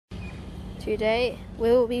Today we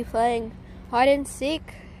will be playing hide and seek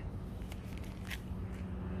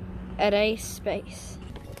at a space.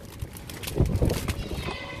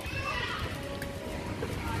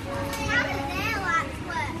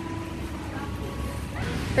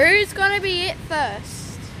 Who's gonna be it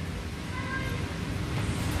first?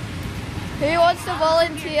 Who wants to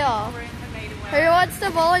volunteer? Who wants to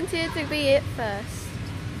volunteer to be it first?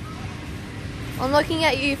 I'm looking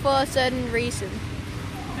at you for a certain reason.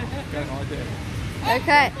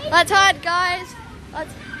 Okay, let's hide, guys.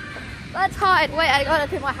 Let's hide. Wait, I gotta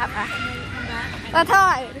put my hat back. Let's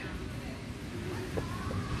hide.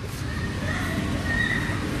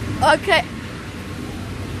 Okay.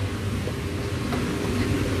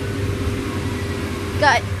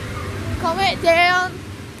 Guys, comment down.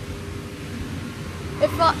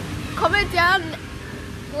 Comment down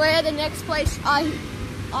where the next place I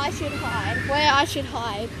should hide. Where I should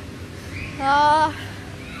hide.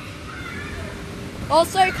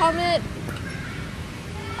 Also comment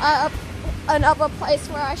another place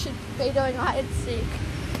where I should be doing hide and seek.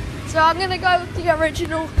 So I'm gonna go with the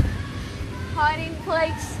original hiding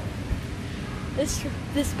place.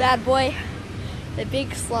 This bad boy, the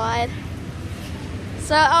big slide.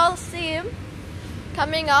 So I'll see him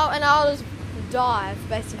coming out and I'll just dive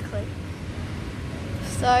basically.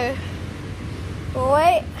 So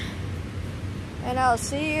wait, and I'll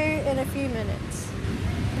see you in a few minutes.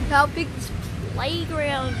 Look how big this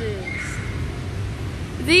playground is.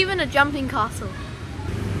 There's even a jumping castle.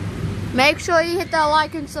 Make sure you hit that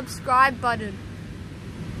like and subscribe button,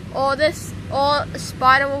 or a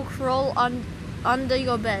spider will crawl under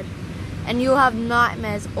your bed and you'll have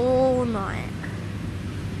nightmares all night.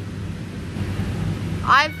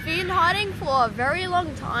 I've been hiding for a very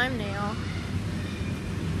long time now.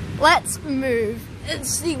 Let's move and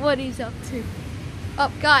see what he's up to.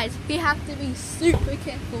 Guys, we have to be super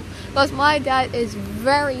careful because my dad is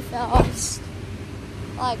very fast.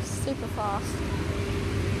 Like, super fast.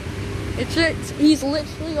 He's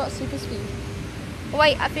literally got super speed. Oh,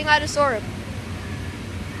 wait, I think I just saw him.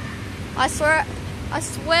 I swear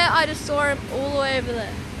I just saw him all the way over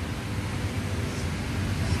there.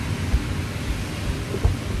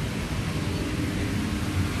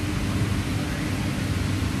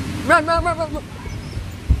 Run, run, run, run, run.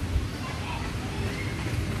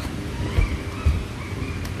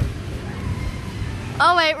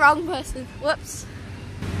 Oh wait, wrong person. Whoops.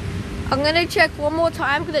 I'm gonna check one more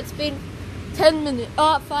time because it's been 5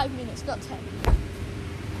 minutes, not 10.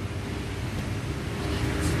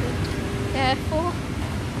 Careful.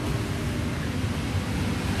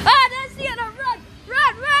 Ah, there's the other. Run,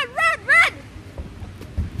 run, run, run, run!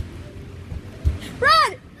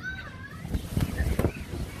 Run!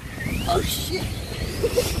 Oh shit.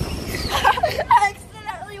 I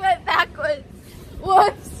accidentally went backwards.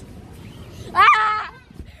 Whoops. Ah!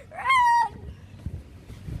 Run!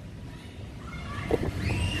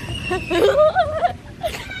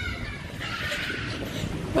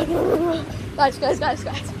 Guys.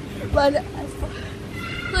 Run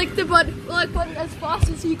run as fast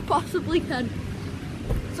as you possibly can.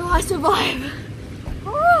 So I survive.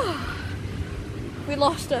 Oh. We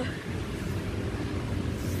lost her.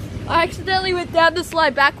 I accidentally went down the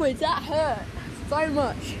slide backwards. That hurt so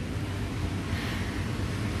much.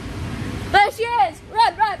 There she is!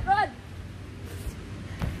 Run, run, run!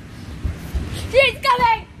 She's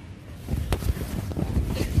coming!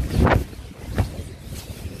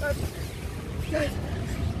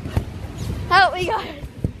 Help me, guys!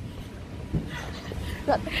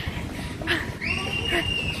 Run.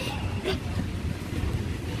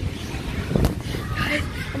 Guys,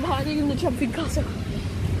 I'm hiding in the jumping castle.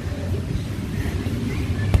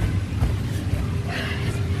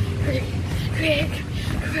 Quick!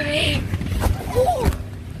 Ooh.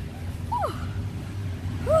 Ooh.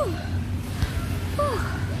 Ooh. Ooh.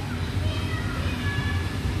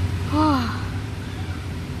 Oh.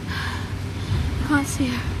 I can't see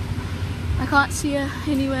her. I can't see her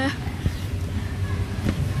anywhere.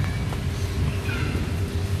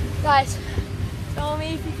 Guys, tell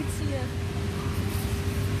me if you can see her.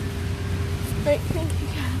 I think you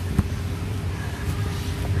can.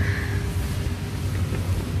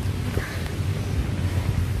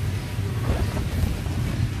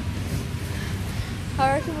 I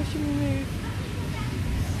reckon we should move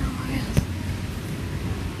somewhere else.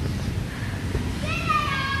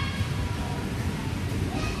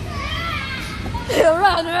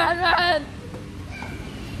 Run!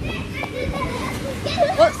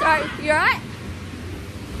 Oh, sorry. You alright?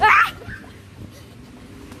 Ah!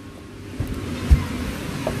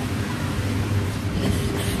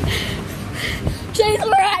 She's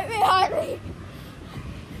right behind me.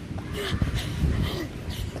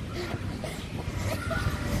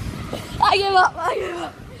 I give up. I give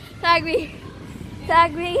up. Tag me.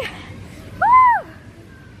 Tag me. Woo!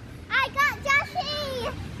 I got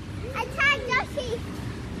Joshie. I tagged Joshie.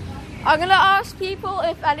 I'm gonna ask people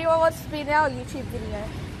if anyone wants to be in our YouTube video.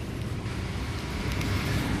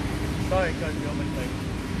 Sorry, guys, you're on my thing.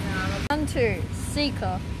 1, 2,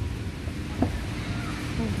 Seeker.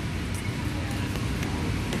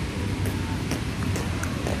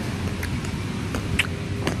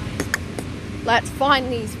 Let's find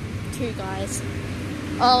these two guys.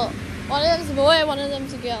 Oh, one of them's a boy, one of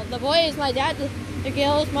them's a girl. The boy is my dad, the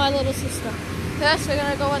girl is my little sister. First, we're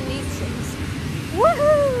gonna go on these things.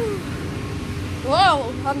 Woohoo!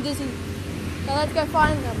 Whoa, I'm dizzy. So let's go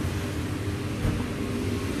find them.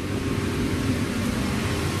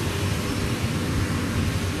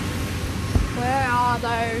 Where are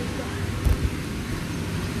those?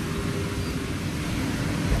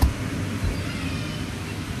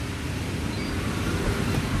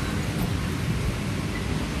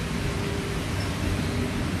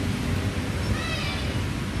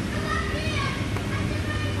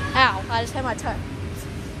 Ow, I just hit my toe.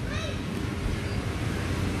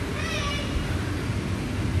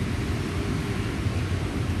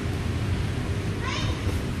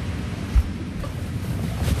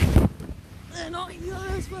 They're not here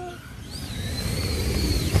as well.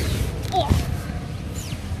 Oh.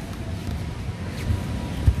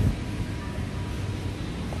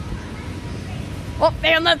 Oh,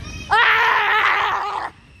 found them.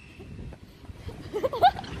 Ah!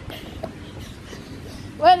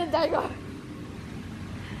 Where did they go?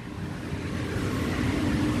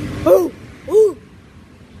 Ooh! Ooh!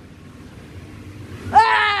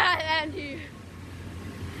 Ah! And you.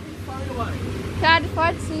 Far away. Time to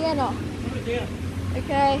find Sienna. Put it down.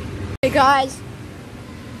 Okay. Hey guys.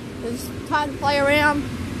 It's time to play around.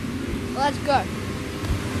 Let's go.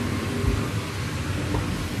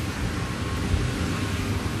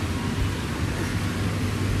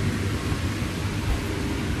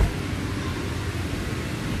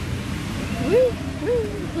 Woo, woo,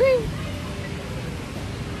 woo.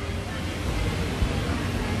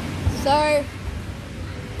 So,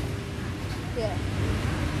 yeah.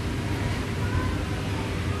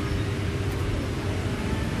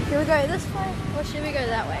 Should we go this way or should we go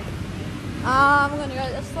that way? I'm gonna go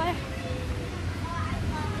this way.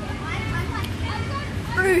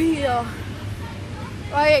 Through here.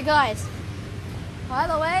 Right, guys. By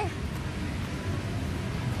the way,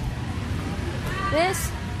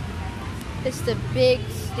 this is the big,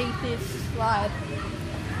 steepest slide.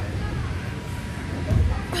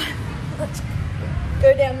 Let's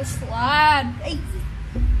go down the slide. Hey.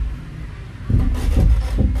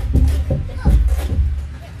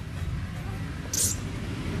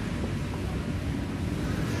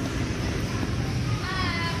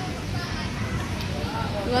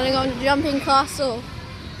 We're gonna go on the jumping castle.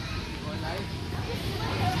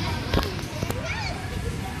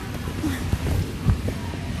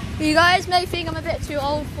 You guys may think I'm a bit too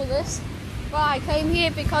old for this, but I came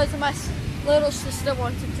here because my little sister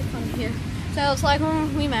wanted to come here. So I was like,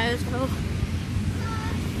 we may as well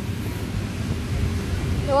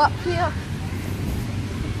go up here.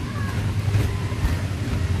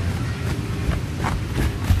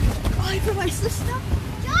 Wait for my sister.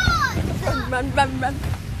 John! Run, run, run.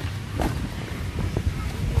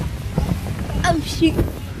 Oh shoot.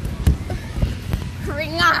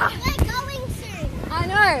 Ringer. We're going soon. I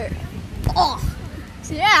know. Oh,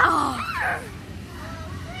 yeah.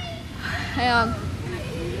 Hang on.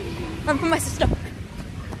 Run for my sister.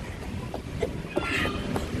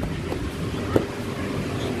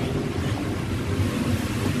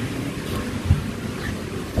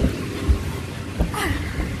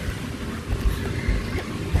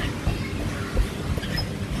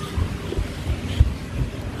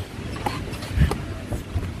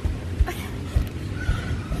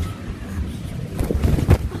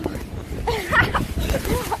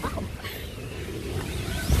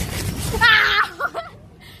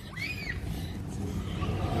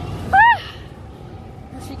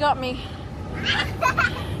 She got me.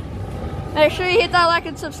 Make sure you hit that like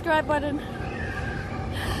and subscribe button.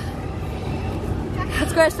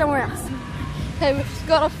 Let's go somewhere else. Okay, we just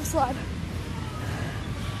got off the slide.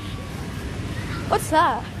 What's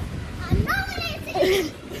that?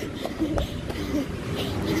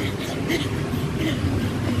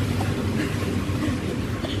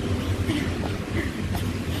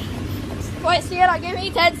 Wait, Sienna, give me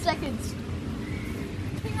 10 seconds.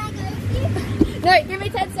 Can I go with you? No, give me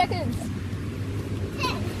 10 seconds. 10,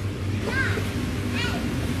 9, 8, 7.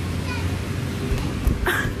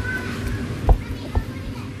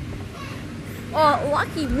 Oh,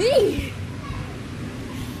 lucky me.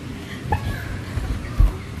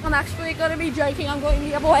 I'm actually going to be joking. I'm going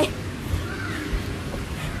the other way.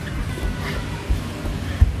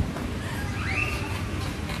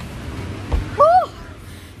 Woo!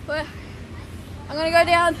 But I'm going to go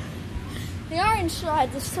down the orange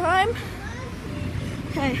slide this time.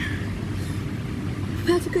 Okay.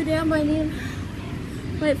 About to go down by then.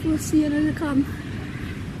 Wait for Sienna to come.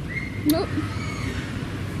 Nope.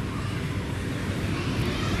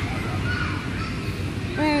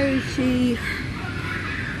 Where is she?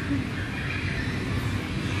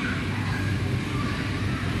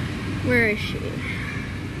 Where is she?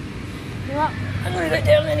 Well, I'm gonna go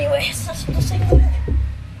down anyway. So that's the same way.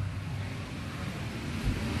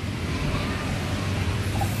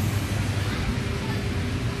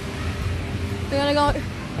 We're gonna go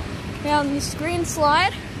down this green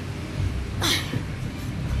slide.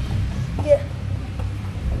 Yeah.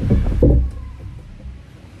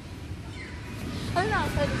 Oh no,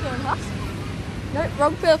 it's over here in us. Nope,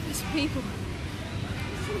 wrong purpose, people.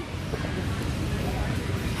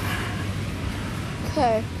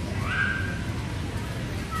 Okay.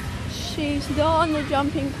 She's on the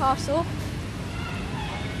jumping castle.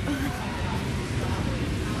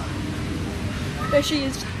 There she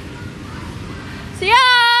is.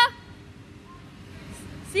 Sienna!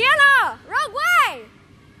 Sienna! Wrong way!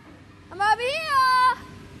 I'm over here!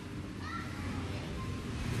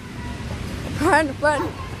 Run, run.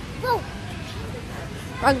 Whoa.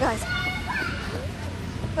 Run, guys.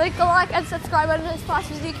 Click the like and subscribe button as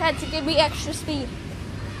fast as you can to give me extra speed.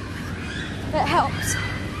 It helps.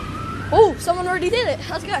 Oh, someone already did it.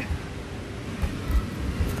 Let's go.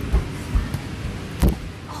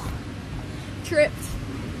 Oh, tripped.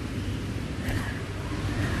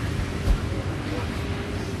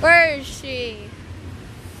 Where is she?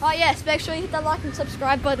 Oh yes, make sure you hit that like and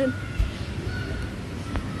subscribe button.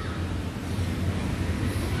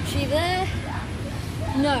 Is she there?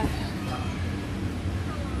 No.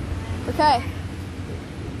 Okay.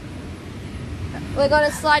 We're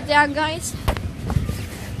gonna slide down, guys.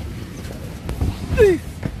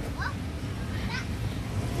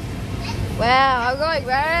 Wow, I'm going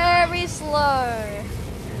very slow.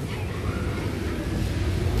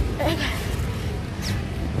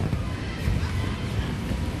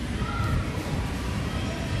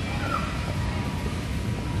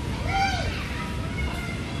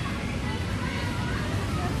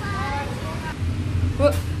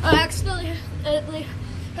 I accidentally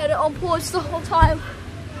had it on pause the whole time.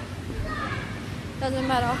 Doesn't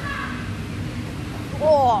matter.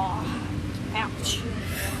 Oh, ouch.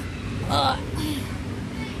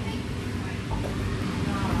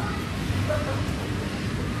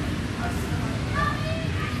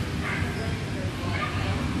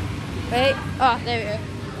 Wait, oh, there we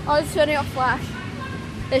go. I was turning off flash.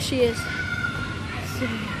 There she is.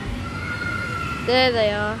 There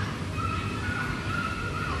they are.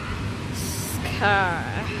 Scar.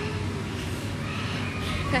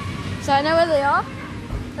 Okay, so I know where they are,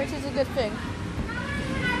 which is a good thing.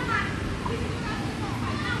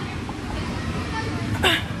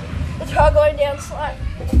 Let's try going down slide.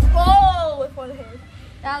 Oh, with one hand.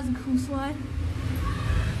 That was a cool slide.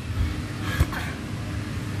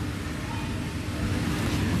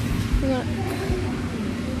 We're gonna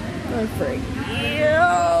go for it.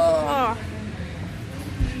 Yeah.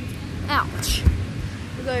 Ouch.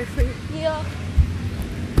 We'll go for it here.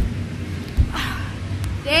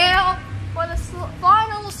 Now for the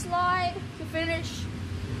final slide to finish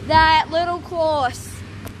that little course.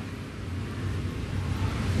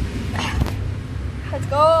 Let's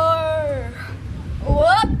go.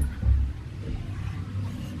 Whoop.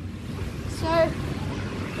 So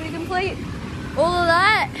we complete all of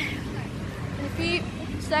that in a few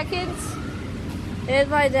seconds. Here's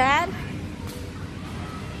my dad.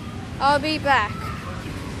 I'll be back.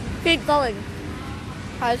 Keep going.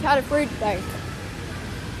 I just had a food break.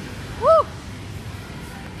 Woo!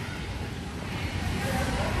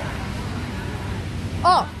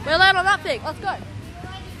 Oh, we're landing on that thing. Let's go.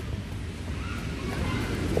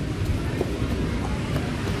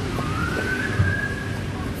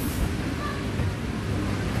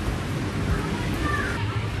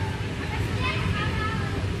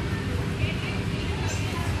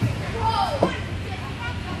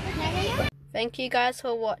 Thank you guys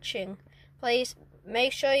for watching. Please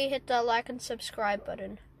make sure you hit the like and subscribe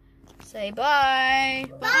button. Say bye.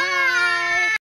 Bye.